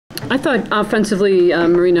I thought offensively,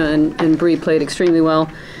 Marina and Bree played extremely well.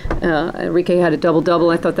 Enrique had a double-double.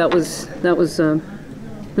 I thought that was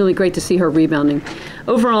really great to see her rebounding.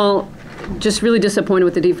 Overall, just really disappointed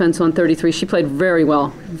with the defense on 33. She played very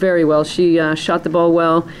well, very well. She shot the ball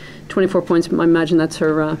well, 24 points. I imagine that's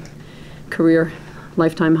her career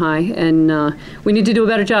lifetime high. And we need to do a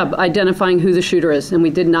better job identifying who the shooter is, and we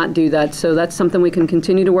did not do that. So that's something we can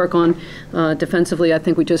continue to work on. Defensively, I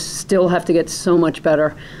think we just still have to get so much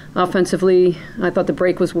better. Offensively, I thought the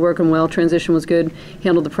break was working well, transition was good,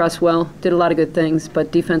 handled the press well, did a lot of good things,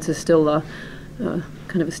 but defense is still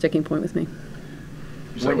kind of a sticking point with me.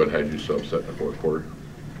 Is that what had you so upset in the fourth quarter?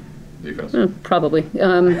 Defense? Probably.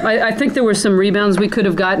 I think there were some rebounds we could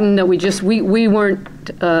have gotten that we weren't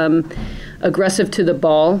aggressive to the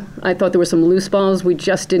ball. I thought there were some loose balls we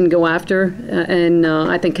just didn't go after, and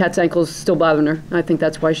I think Kat's ankle's still bothering her. I think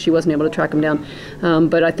that's why she wasn't able to track him down.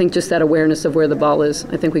 But I think just that awareness of where the ball is,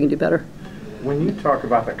 I think we can do better. When you talk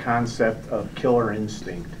about the concept of killer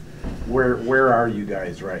instinct, where are you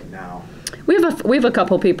guys right now? We have a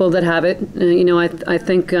couple people that have it. I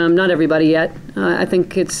think not everybody yet. I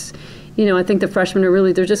think it's, I think the freshmen are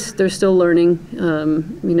really they're still learning.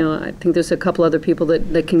 I think there's a couple other people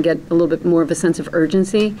that can get a little bit more of a sense of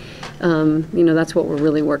urgency. That's what we're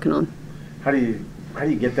really working on. How do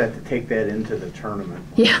you get that to take that into the tournament?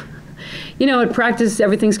 Yeah. At practice,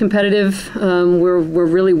 everything's competitive. We're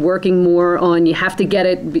really working more on you have to get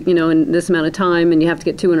it, in this amount of time, and you have to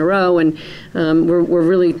get 2 in a row. And we're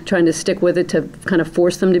really trying to stick with it to kind of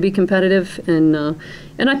force them to be competitive.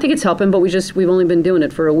 And I think it's helping, but we've only been doing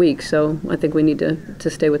it for a week, so I think we need to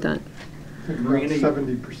stay with that. I think about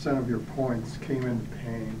 70% of your points came in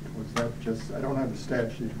paint. Was that just, I don't have the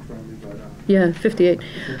stat sheet in front of me, but... Yeah, 58.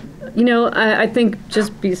 I think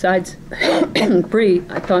just besides Bree,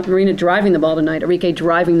 I thought Marina driving the ball tonight, Enrique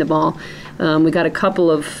driving the ball. We got a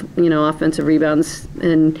couple of, offensive rebounds.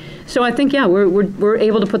 And so I think, we're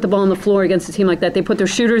able to put the ball on the floor against a team like that. They put their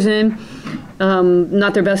shooters in,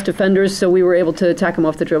 not their best defenders, so we were able to attack them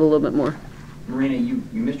off the dribble a little bit more. Marina, you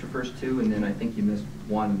missed your first 2, and then I think you missed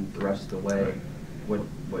 1 the rest of the way. What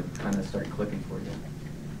kind of started clicking for you?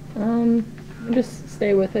 Just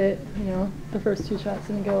stay with it. The first 2 shots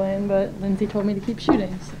didn't go in, but Lindsay told me to keep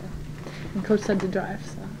shooting. So, and Coach said to drive,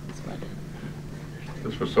 so that's what I did.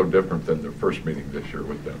 This was so different than the first meeting this year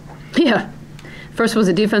with them. Yeah. First was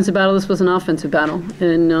a defensive battle. This was an offensive battle,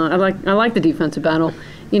 and I like the defensive battle.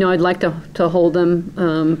 I'd like to hold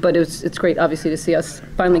them, but it's great, obviously, to see us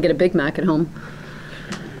finally get a Big Mac at home.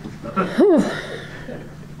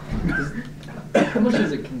 How much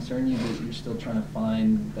does it concern you that you're still trying to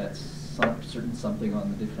find that certain something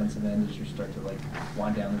on the defensive end as you start to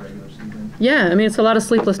wind down the regular season? Yeah, it's a lot of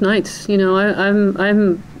sleepless nights.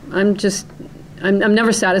 I'm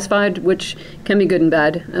never satisfied, which can be good and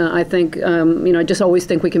bad. I think I just always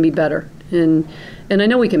think we can be better, and I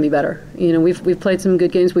know we can be better. We've played some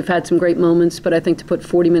good games, we've had some great moments, but I think to put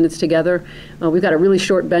 40 minutes together, we've got a really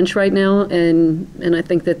short bench right now, and I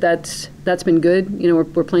think that's been good.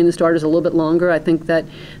 We're playing the starters a little bit longer. I think that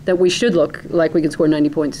we should look like we can score 90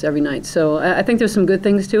 points every night. So I think there's some good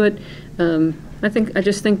things to it. I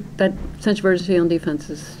just think that sense of urgency on defense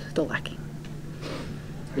is still lacking.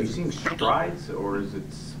 Have you seen strides, or is it?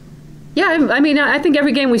 Yeah, I think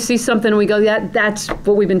every game we see something and we go, that's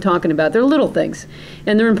what we've been talking about. They're little things,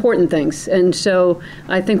 and they're important things, and so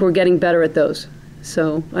I think we're getting better at those.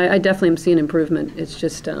 So I definitely am seeing improvement. It's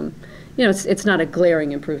just, it's not a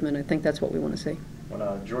glaring improvement. I think that's what we want to see.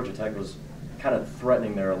 When Georgia Tech was kind of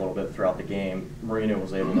threatening there a little bit throughout the game, Marina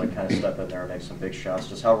was able to kind of step in there and make some big shots.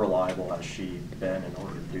 Just how reliable has she been in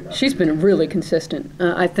order to do that? She's been really consistent.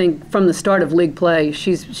 I think from the start of league play,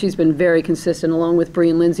 she's been very consistent, along with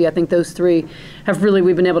Bree and Lindsay. I think those 3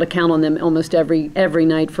 we've been able to count on them almost every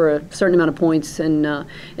night for a certain amount of points, and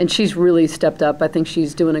she's really stepped up. I think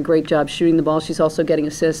she's doing a great job shooting the ball. She's also getting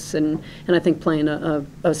assists, and I think playing a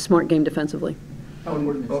smart game defensively. How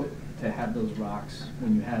important is it to have those rocks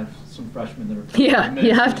when you have some freshmen that are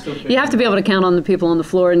you have to be able to count on the people on the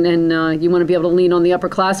floor, and you want to be able to lean on the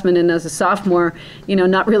upperclassmen. And as a sophomore,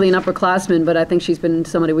 not really an upperclassman, but I think she's been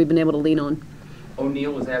somebody we've been able to lean on.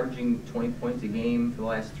 O'Neal was averaging 20 points a game for the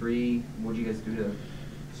last 3. What did you guys do to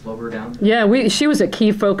slow her down? Yeah, she was a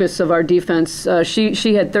key focus of our defense.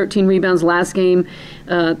 She had 13 rebounds last game,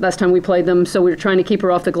 last time we played them, so we were trying to keep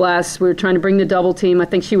her off the glass. We were trying to bring the double team. I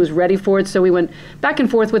think she was ready for it, so we went back and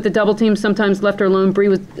forth with the double team, sometimes left her alone. Bree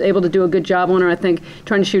was able to do a good job on her, I think,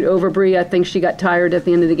 trying to shoot over Bree. I think she got tired at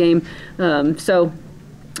the end of the game. So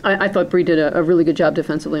I thought Bree did a really good job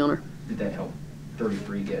defensively on her. Did that help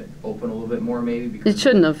 33 get open a little bit more, maybe? Because it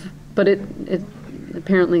shouldn't have, but it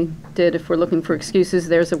apparently did. If we're looking for excuses,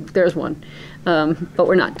 there's one, but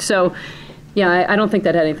we're not. So, yeah, I don't think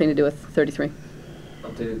that had anything to do with 33.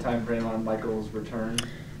 Updated time frame on Michael's return?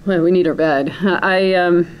 Well, we need her bad.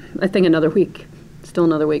 I think another week. Still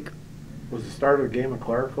another week. Was the start of the game a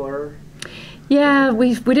clerical error? Yeah,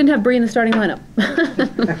 we didn't have Bree in the starting lineup,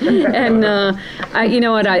 and you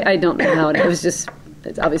know what? I don't know how it was.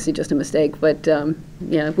 It's obviously just a mistake. But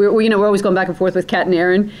yeah, we're always going back and forth with Kat and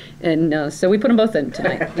Aaron, and so we put them both in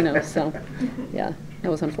tonight. So yeah, that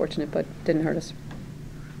was unfortunate, but didn't hurt us.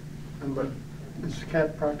 But is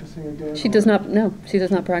Kat practicing again? She does not. No, she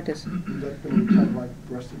does not practice. Is that going to be kind of like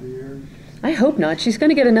the rest of the year? I hope not. She's going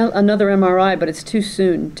to get another MRI, but it's too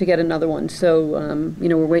soon to get another one. So,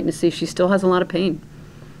 we're waiting to see. She still has a lot of pain.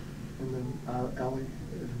 And then Ellie?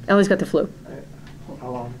 Ellie's got the flu. How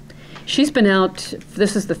long? She's been out.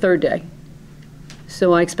 This is the third day.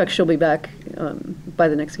 So I expect she'll be back by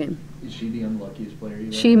the next game. Is she the unluckiest player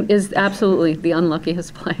you She ever? is absolutely the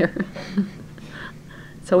unluckiest player.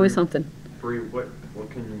 It's always something. Bree, what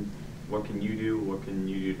can you do? What can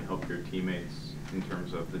you do to help your teammates in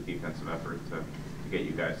terms of the defensive effort to get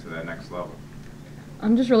you guys to that next level?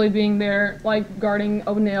 I'm just really being there, like guarding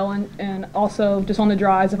O'Neal and also just on the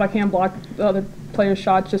drives, if I can't block the other player's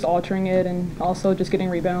shots, just altering it and also just getting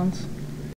rebounds.